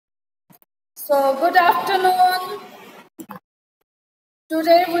So, good afternoon.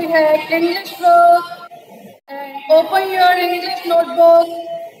 Today we have English book and open your English notebook.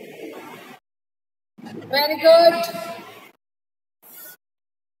 Very good.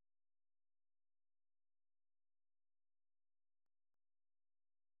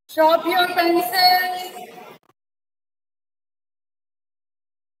 Sharp your pencils.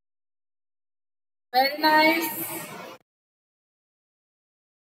 Very nice.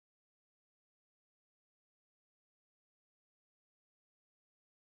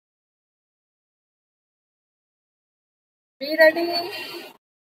 Be ready.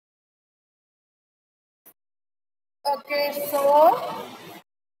 Okay, so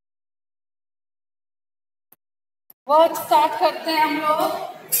work start करते हैं हम लोग.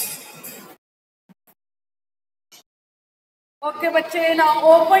 Okay, बच्चे, now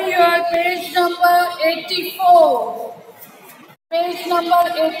open your page number 84. Page number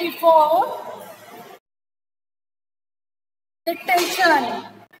 84. Dictation.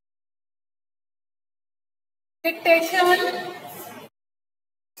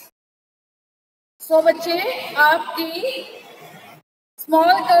 So बच्चे, आपकी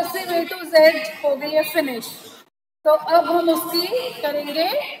small cursive A to Z हो गई है फिनिश. तो अब हम उसकी करेंगे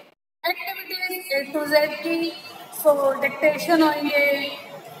एक्टिविटीज A to Z की. सो डिक्टेशन होंगे,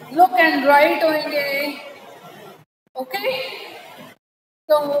 लुक एंड राइट होंगे. ओके,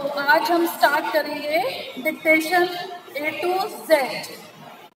 तो आज हम स्टार्ट करेंगे dictation A to Z,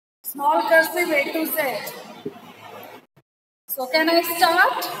 small cursive A to Z. So can I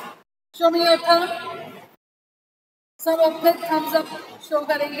start? Show me your thumb. सब अपने थम्स अप शो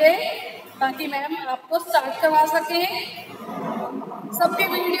करेंगे ताकि मैम आपको स्टार्ट करवा सके. सबके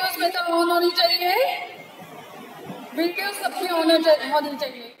वीडियोस में तो ऑन होनी चाहिए. वीडियो सबकी ऑन होनी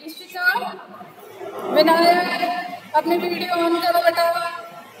चाहिए. इशिका, विनायक, अपनी वीडियो ऑन करो बेटा.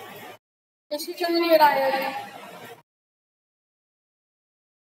 Ishika, Vinayak.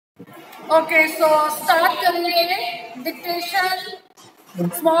 Okay, so start करेंगे dictation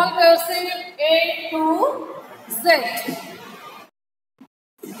small cursive A to Z.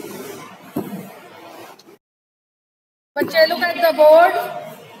 बच्चे, look at the board.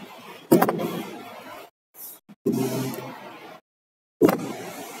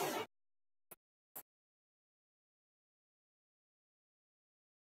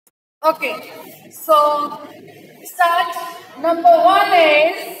 Okay, so start. Number one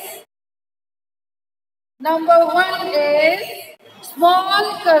is small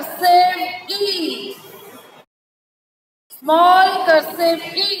cursive E. Small cursive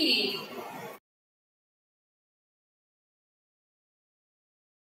E.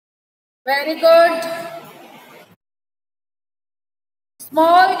 Very good.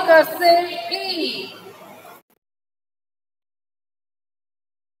 Small cursive E.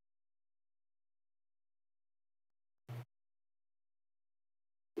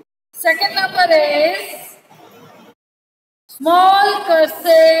 Second number is small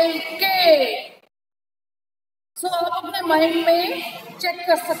cursive K. So आप अपने mind में check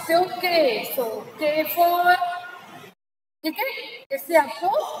कर सकते हो K. So K for, ठीक है, इससे आपको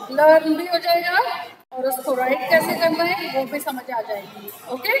लर्न भी हो जाएगा और उसको राइट कैसे करना है वो भी समझ आ जाएगी.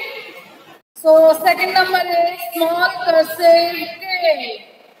 ओके, सो सेकंड नंबर है स्मॉल कर्सिव K.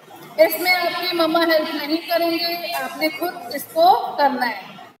 इसमें आपकी मम्मा हेल्प नहीं करेंगे, आपने खुद इसको करना है.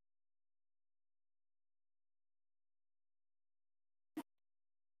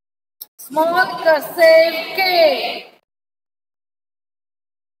 Small cursive K.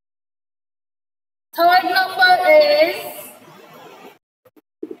 Third number is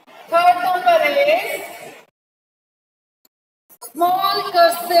small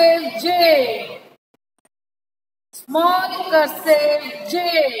cursive J. Small cursive J.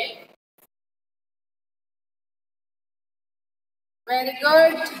 Very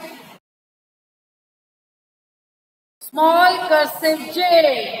good. Small cursive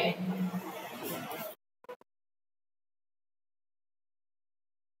J.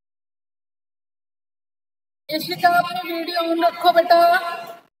 Ishika, अपनी वीडियो ऑन रखो बेटा.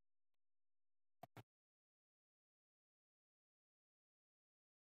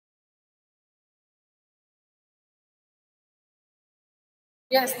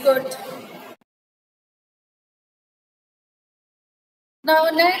 Yes, good. Now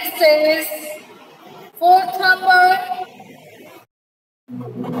next is fourth number,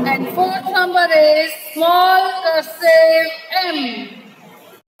 and fourth number is small cursive M.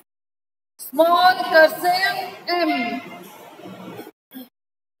 Small cursive M.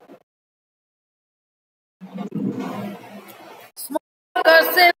 Small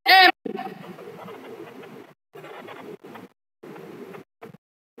cursive M.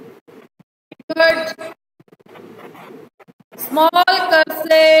 good. Small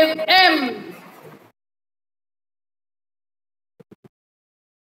cursive M.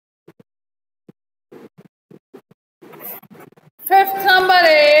 Fifth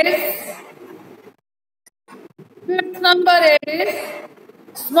number is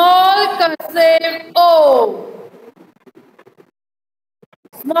small cursive O.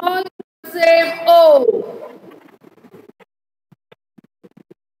 Small cursive O.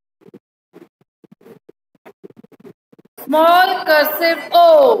 Small cursive O.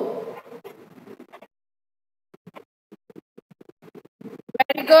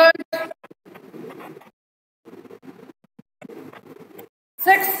 Very good.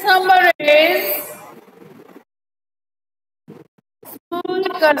 Sixth number is small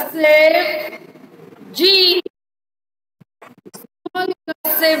cursive G. Small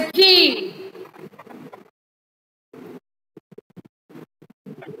cursive G.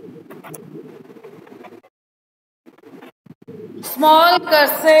 Small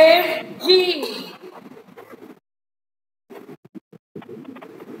cursive G.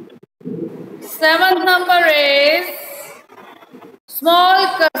 Seventh number is small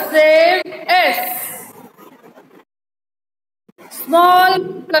cursive S. Small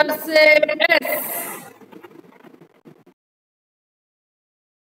cursive S.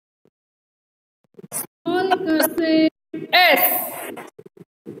 Small cursive S.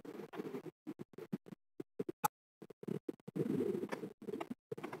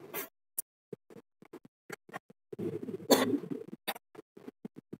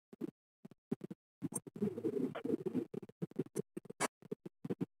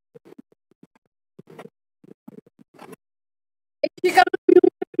 Ishika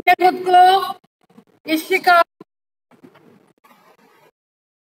खुद को Ishika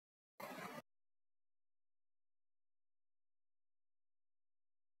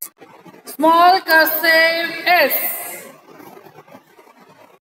small cursive S.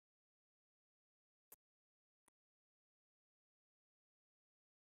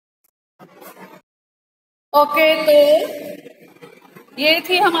 Okay, तो ये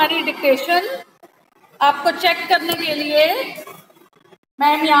थी हमारी dictation. आपको check करने के लिए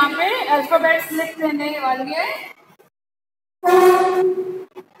मैम यहाँ पे अल्फाबेट्स लिख देने वाली है।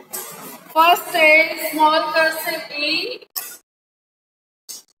 फर्स्ट है स्मॉल कर्सिव ई,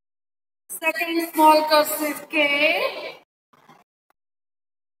 सेकंड स्मॉल कर्सिव के,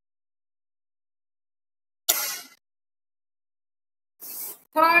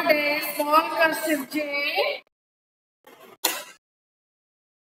 थर्ड है small cursive J,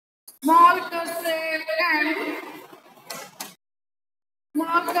 small cursive M,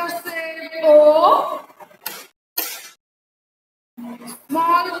 small cursive O,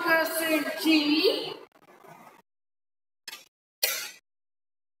 small cursive G,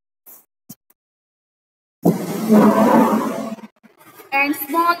 and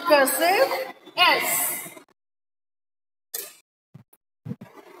small cursive S.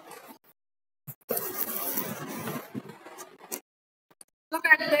 Look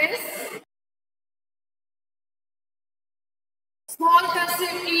at this. Small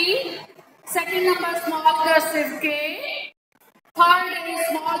cursive E, second number small cursive K, third is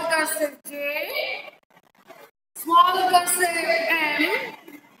small cursive J, small cursive M,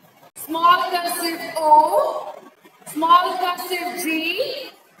 small cursive O, small cursive G,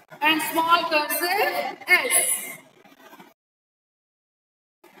 and small cursive S.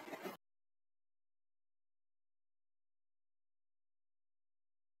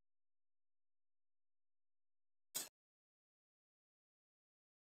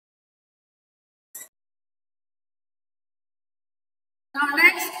 Now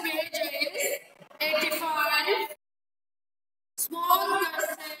next page is 85. Small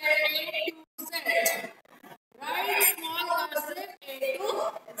cursive A to Z. Write small cursive A to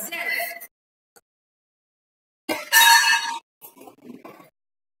Z.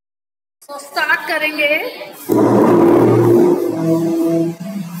 So start करेंगे।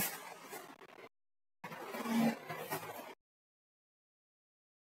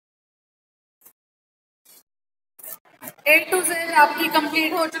 A to Z आपकी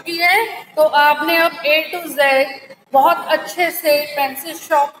complete हो चुकी है, तो आपने अब A to Z बहुत अच्छे से पेंसिल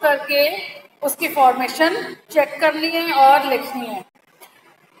शॉर्प करके उसकी फॉर्मेशन चेक करनी है और लिखनी है,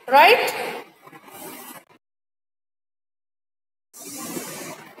 राइट?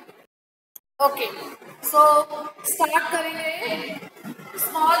 ओके, सो स्टार्ट करेंगे।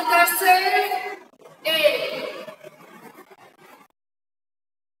 स्मॉल कर्सिव ए,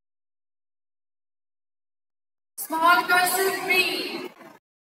 small cursive B,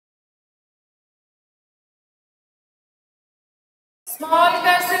 small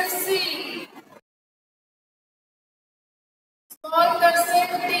cursive C,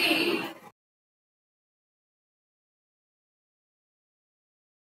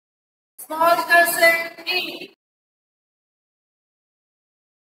 Small cursive E.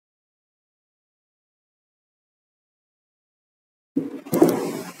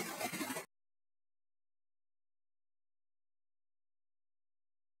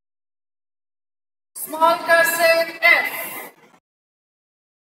 Small cursive F.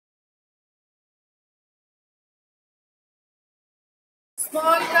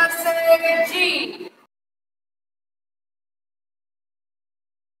 Small cursive G.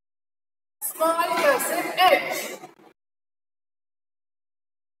 Small cursive H.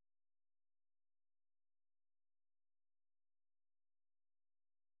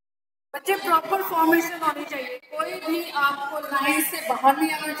 बच्चे प्रॉपर फॉर्मेशन होनी चाहिए, कोई भी आपको लाइन से बाहर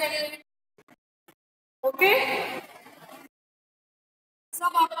नहीं आना चाहिए। ओके,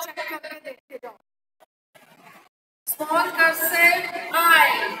 सब आप चेक करके देखते जाओ। स्मॉल कर्सिव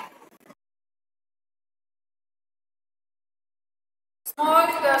आई, स्मॉल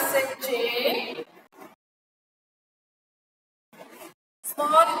कर्सिव जे,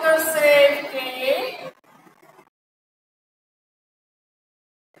 स्मॉल कर्सिव के,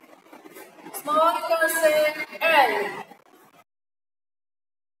 small cursive L,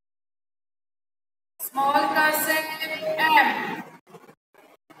 small cursive M,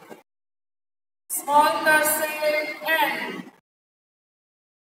 small cursive N,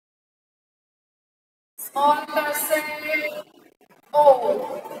 small cursive O,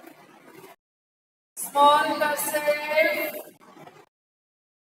 small cursive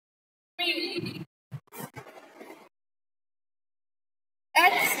P.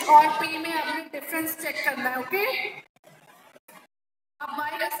 H और P में आपने डिफरेंस चेक करना है। ओके, आप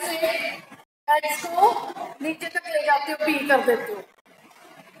माइनस से H को नीचे तक ले जाते हो, P कर देते हो।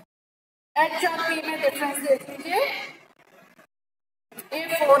 H और P में डिफरेंस देख लीजिए, ये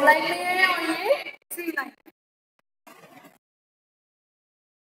 4 लाइन में है और ये 3 line.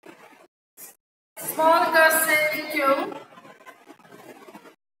 Small cursive Q,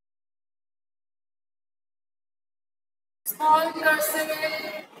 small cursive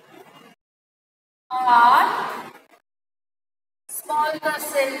R, small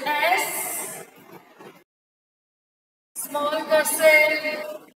cursive S, small cursive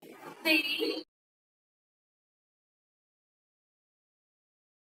T,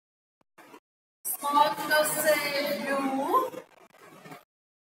 small cursive U,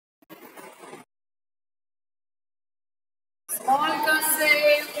 small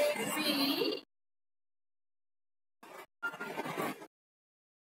cursive V,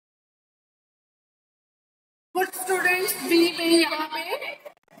 कुछ स्टूडेंट्स B में यहाँ पे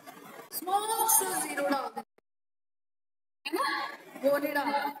स्मॉल सा जीरो डाल देते है ना, वो नहीं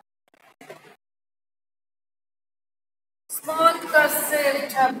डालना। Small cursive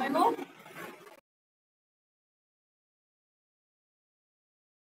W,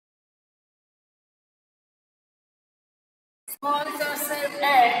 small cursive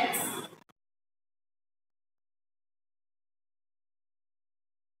X,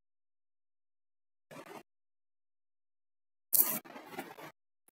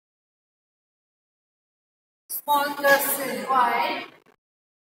 small cursive Y,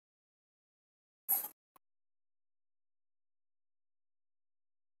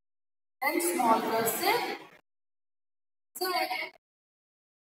 and small cursive Z.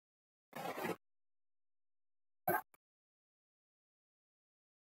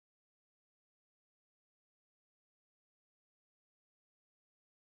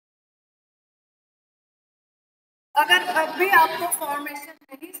 अगर अब भी आपको फॉर्मेशन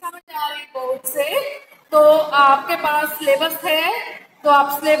नहीं समझ आ रही बोर्ड से, तो आपके पास सिलेबस है, तो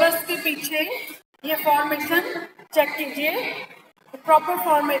आप सिलेबस के पीछे ये फॉर्मेशन चेक कीजिए, प्रॉपर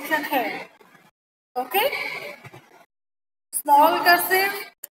फॉर्मेशन है। Okay, small cursive,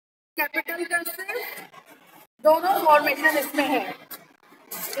 capital cursive, दोनों फॉर्मेशन इसमें है।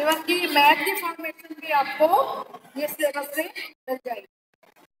 इवन की मैथ की फॉर्मेशन भी आपको ये सिलेबस से मिल जाएगी,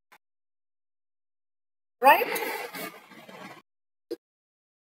 right?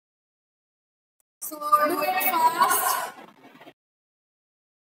 So do it fast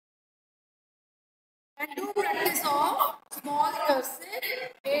and do practice of small cursive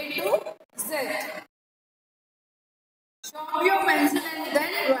A to Z. Sharpen your pencil and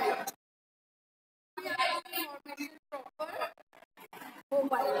then write. We are doing formation proper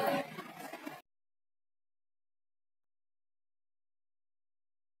mobile.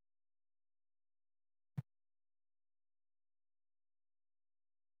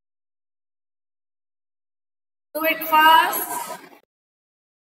 Do it fast.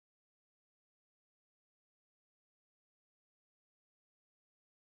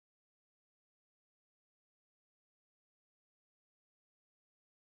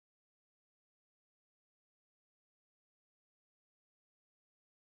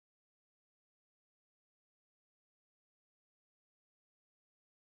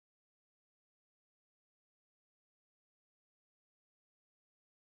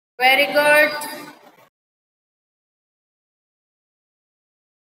 Very good.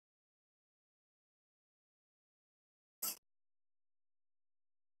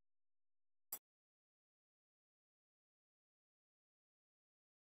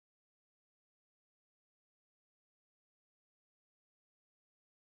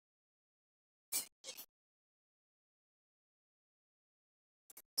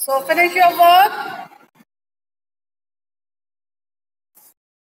 So finish your work.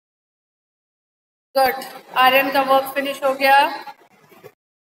 Good. Aryan का work finish हो गया.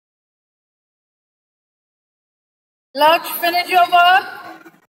 Laksh, finish your work.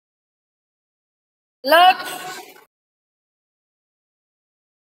 Laksh,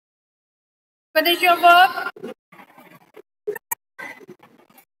 finish your work.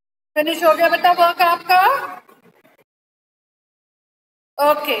 Finish हो गया बेटा work आपका.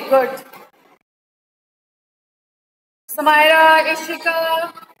 Okay good. Samaira, Ishika,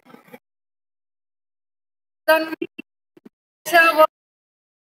 Tanvi,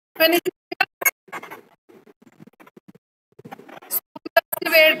 finish.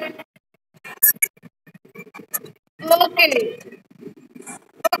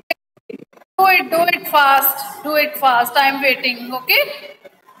 Okay, do it fast, do it fast. I am waiting. Okay,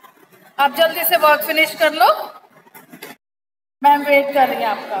 आप जल्दी से वर्क फिनिश कर लो. मैम वेट कर रही है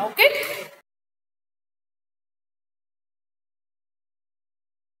आपका. ओके.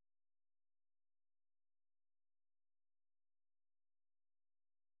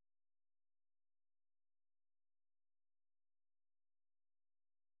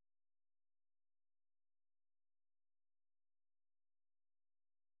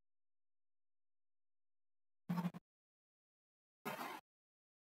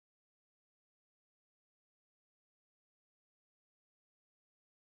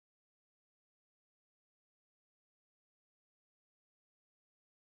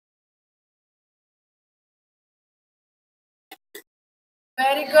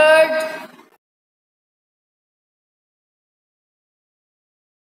 Very good.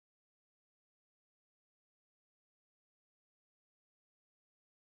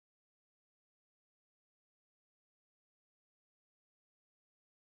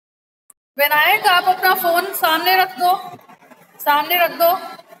 विनायक, आप अपना फोन सामने रख दो, सामने रख दो.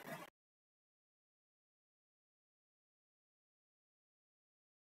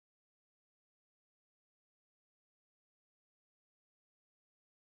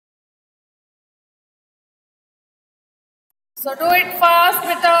 So do it fast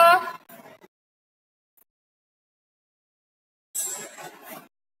बेटा.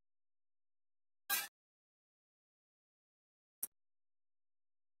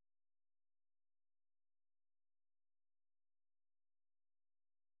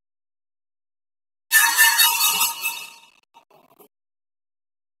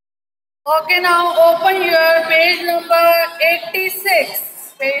 Okay, now open your page number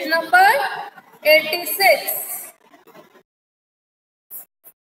 86. Page number 86.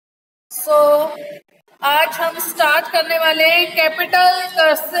 So आज हम स्टार्ट करने वाले हैं कैपिटल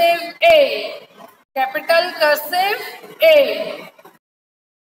कर्सिव ए. कैपिटल कर्सिव ए.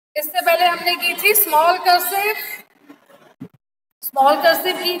 इससे पहले हमने की थी स्मॉल कर्सिव. स्मॉल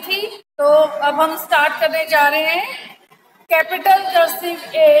कर्सिव की थी. तो अब हम स्टार्ट करने जा रहे हैं कैपिटल कर्सिव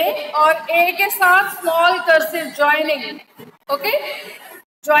ए और ए के साथ small cursive joining. Okay,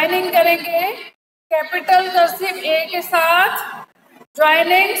 joining करेंगे कैपिटल कर्सिव ए के साथ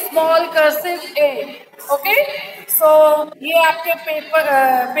ज्वाइनिंग स्मॉल कर्सिव ए. ओके, सो ये आपके पेपर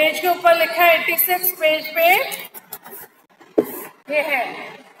पेज के ऊपर लिखा है 86 पेज पे. ये है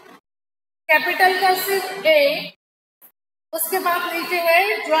कैपिटल कर्सिव ए. उसके बाद नीचे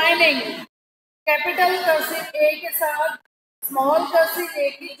है ज्वाइनिंग कैपिटल कर्सिव ए के साथ स्मॉल कर्सिव ए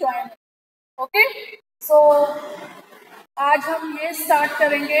की ज्वाइनिंग. ओके, सो आज हम ये स्टार्ट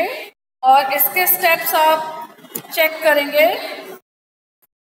करेंगे और इसके स्टेप्स आप चेक करेंगे.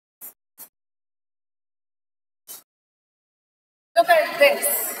 Look at this.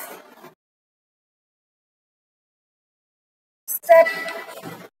 Step.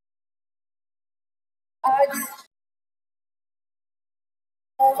 आज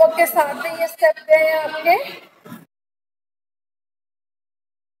होमवर्क के साथ में ये स्टेप गए हैं आपके.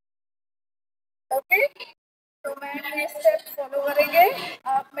 ओके, तो मैम ये स्टेप फॉलो करेंगे.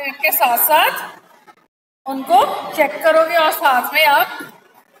 आप मैम के साथ साथ उनको चेक करोगे और साथ में आप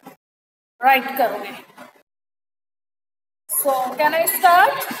राइट करोगे. So can I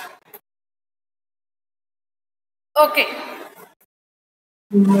start? Okay,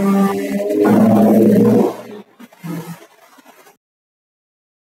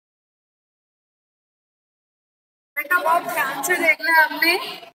 बेटा बहुत ध्यान से देखना है आपने.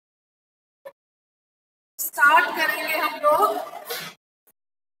 स्टार्ट करेंगे हम लोग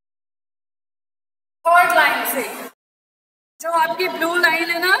थर्ड लाइन से। जो आपकी ब्लू लाइन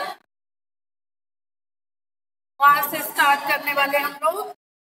है ना, वहां से स्टार्ट करने वाले हम लोग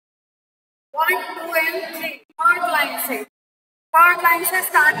 1 2 एंड 3 थर्ड लाइन से। थर्ड लाइन से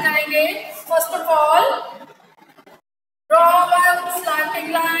स्टार्ट करेंगे। First of all draw one slanting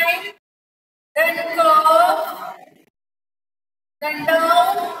line, then curve, then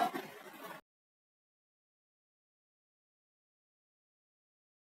down,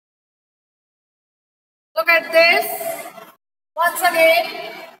 look at this, once again,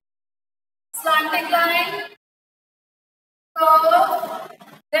 slanting line, curve,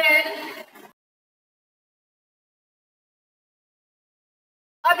 then,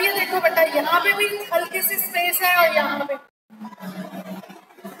 अब ये देखो बेटा, यहाँ पे भी हल्की सी स्पेस है और यहाँ पे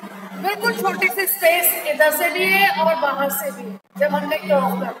बिल्कुल छोटी सी स्पेस इधर से भी है और बाहर से भी, जब हमने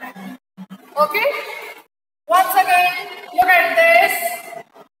कर्व करना है। Okay, once again, look at this,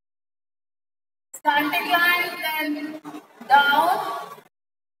 slanting line, then down,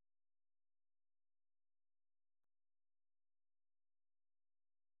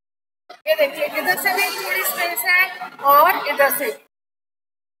 ये देखिए इधर से भी थोड़ी स्पेस है और इधर से।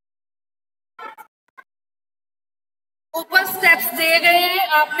 ऊपर स्टेप्स दिए गए हैं,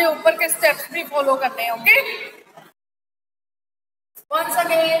 आपने ऊपर के स्टेप्स भी फॉलो करने हैं। Okay, once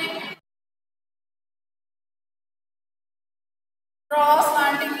again draw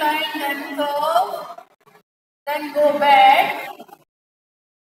slanting line, then curve, then go back,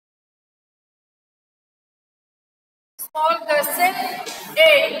 small cursive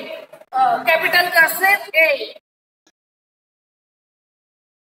A, capital cursive A,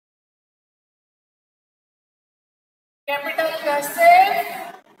 capital cursive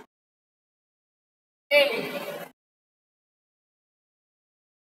A,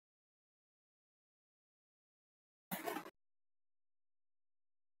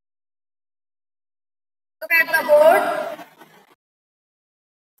 look at the board।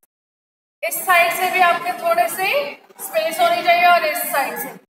 इस साइड से भी आपके थोड़े से स्पेस होनी चाहिए और इस साइड से।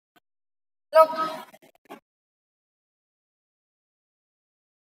 लोग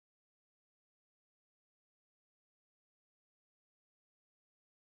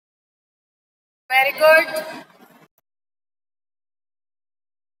वेरी गुड।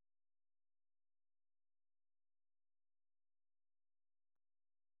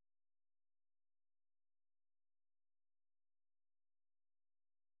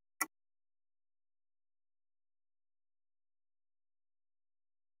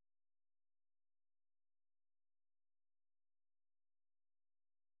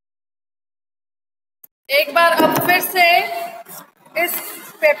 एक बार अब फिर से इस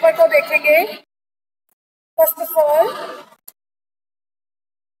पेपर को देखेंगे। First of all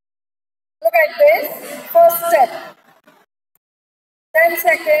look at this, first step, then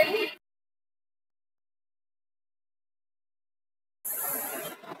second,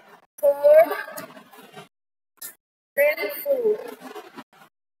 third, then fourth।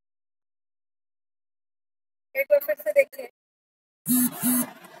 एक बार फिर से देखिए,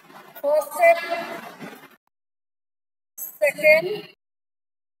 first step, second,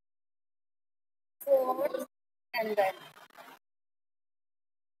 fourth and then.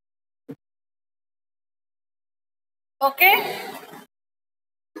 Okay,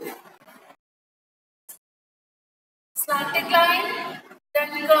 slanting line,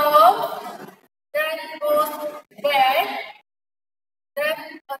 then curve, then goes back, then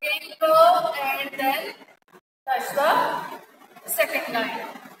again curve and then touch the second line।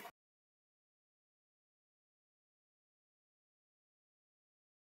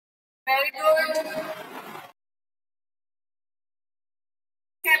 Very good।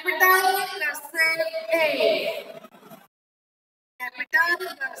 Capital cursive A, capital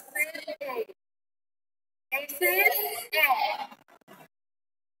cursive A, this is A,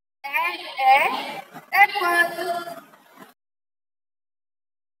 apple।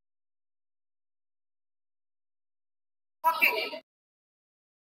 Okay,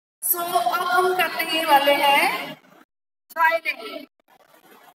 सो अब हम करने वाले हैं joining,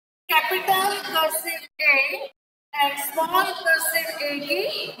 capital cursive A and small cursive ए की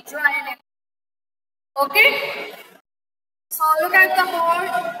joining. Okay, so look at the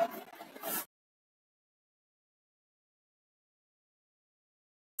board,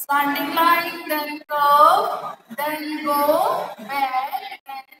 slanting line, then curve, then go back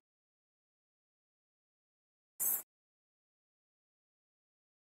and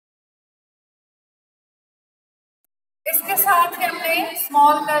इसके साथ ही हमने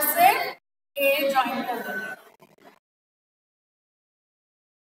small cursive ए join कर दिया।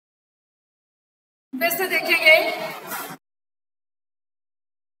 फिर से देखेंगे,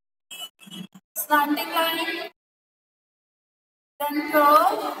 slanting line, then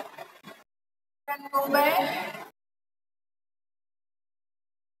curve, then go back,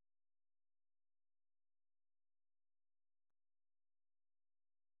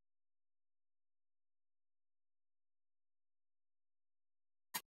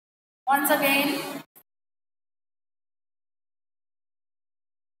 once again,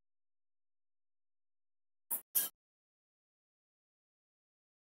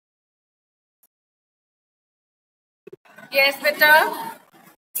 yes बेटा,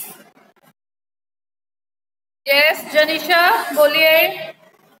 yes जनीशा बोलिए।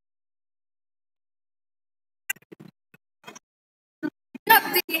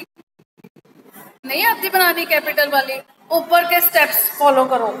 नहीं आती बनानी कैपिटल वाली, ऊपर के स्टेप्स फॉलो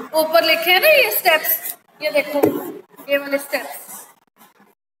करो, ऊपर लिखे हैं ना ये स्टेप्स, ये देखो ये वाले स्टेप्स।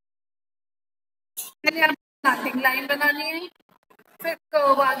 पहले आप स्टार्टिंग लाइन बनानी है, फिर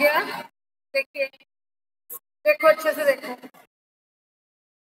कर्व आ गया, देखिए देखो अच्छे से देखो,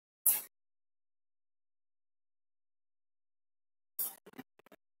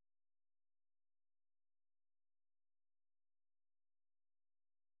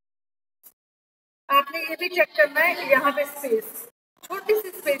 आपने ये भी चेक करना है, यहाँ पे स्पेस, छोटी सी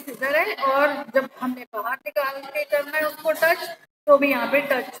स्पेस इधर है, और जब हमने बाहर निकाल के करना है उसको टच, तो भी यहाँ पे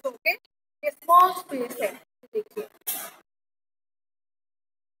टच होके ये स्मॉल स्पेस है, देखिए।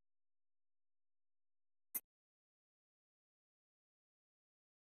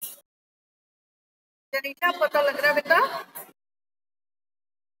 जनीशा पता लग रहा है बेटा?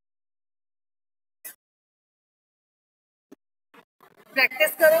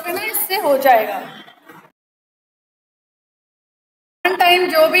 प्रैक्टिस करोगे ना, इससे हो जाएगा। वन टाइम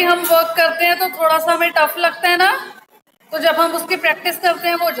जो भी हम वर्क करते हैं तो थोड़ा सा हमें टफ लगता है ना, तो जब हम उसकी प्रैक्टिस करते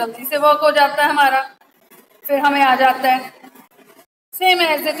हैं वो जल्दी से वर्क हो जाता है हमारा, फिर हमें आ जाता है। सेम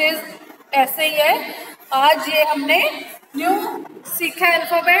एज इट इज, ऐसे ही है। आज ये हमने न्यू सीखा है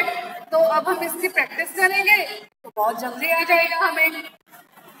अल्फाबेट, तो अब हम इसकी प्रैक्टिस करेंगे तो बहुत जल्दी आ जाएगा हमें।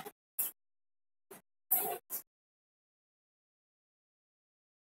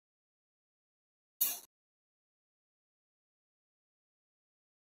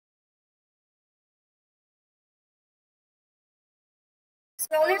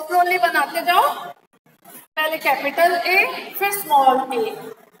 स्लोली स्लोली बनाते जाओ, पहले कैपिटल ए, फिर स्मॉल ए,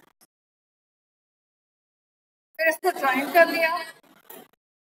 फिर इसको ज्वाइन कर लिया,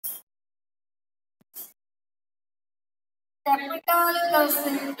 capital plus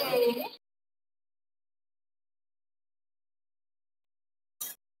A,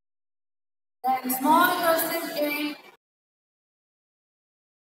 then small cursive A.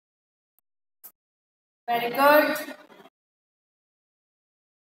 Very good.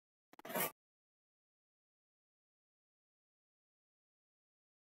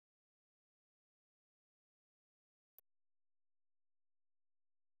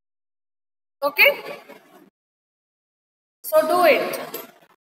 Okay. So do it.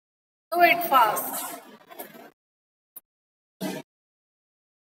 Do it fast.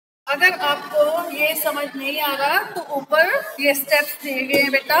 अगर आपको ये समझ नहीं आ रहा तो ऊपर ये स्टेप्स दिए गए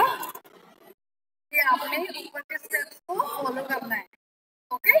हैं बेटा, ये आपने ऊपर के स्टेप्स को फॉलो करना है।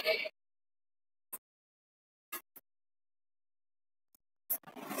 Okay?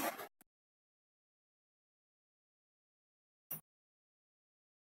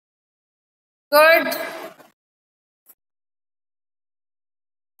 Good.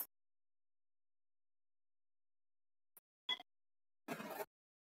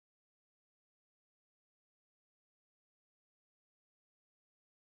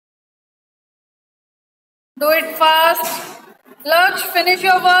 Do it fast. Laksh, finish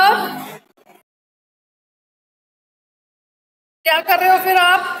your work. क्या कर रहे हो फिर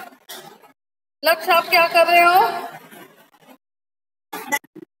आप? लक्ष्य आप क्या कर रहे हो?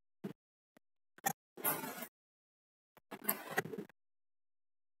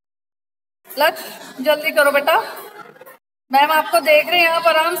 लक्ष्य जल्दी करो बेटा, मैम आपको देख रहे हैं, आप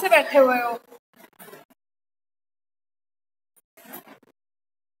आराम से बैठे हुए हो।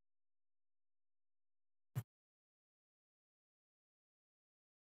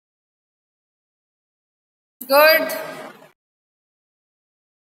 गुड।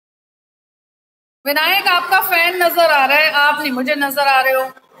 विनायक आपका फैन नजर आ रहा है, आप नहीं मुझे नजर आ रहे हो,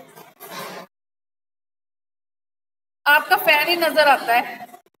 आपका फैन ही नजर आता है।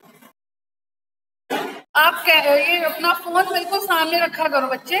 आप ये अपना फोन बिल्कुल सामने रखा करो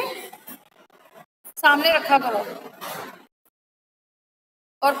बच्चे, सामने रखा करो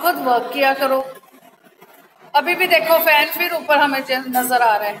और खुद वर्क किया करो। अभी भी देखो फैन फिर ऊपर हमें नजर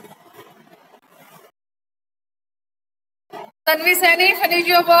आ रहा है। Tanvi Saini, finish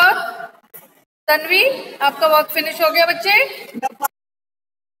your work. Tanvi, आपका वर्क फिनिश हो गया बच्चे?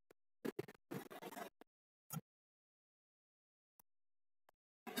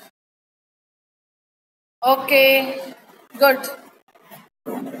 Okay, good.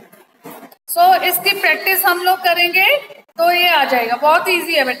 सो इसकी प्रैक्टिस हम लोग करेंगे तो ये आ जाएगा, बहुत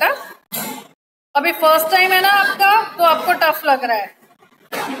इजी है बेटा। अभी फर्स्ट टाइम है ना आपका, तो आपको टफ लग रहा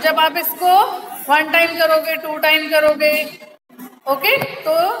है। जब आप इसको 1 टाइम करोगे, 2 टाइम करोगे, ओके,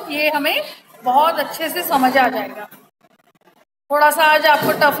 तो ये हमें बहुत अच्छे से समझ आ जाएगा। थोड़ा सा आज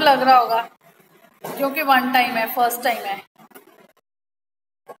आपको टफ लग रहा होगा क्योंकि 1 टाइम है, फर्स्ट टाइम है।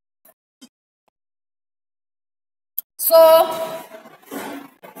 So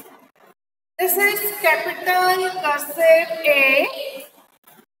this is capital cursive ए,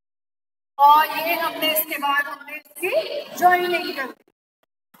 और ये हमने इसके बाद हमने इसकी ज्वाइनिंग कर दी।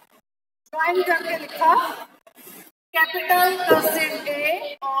 ज्वाइन करके लिखा कैपिटल कर्सिव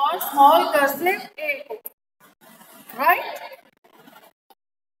ए और स्मॉल कर्सिव ए को, राइट।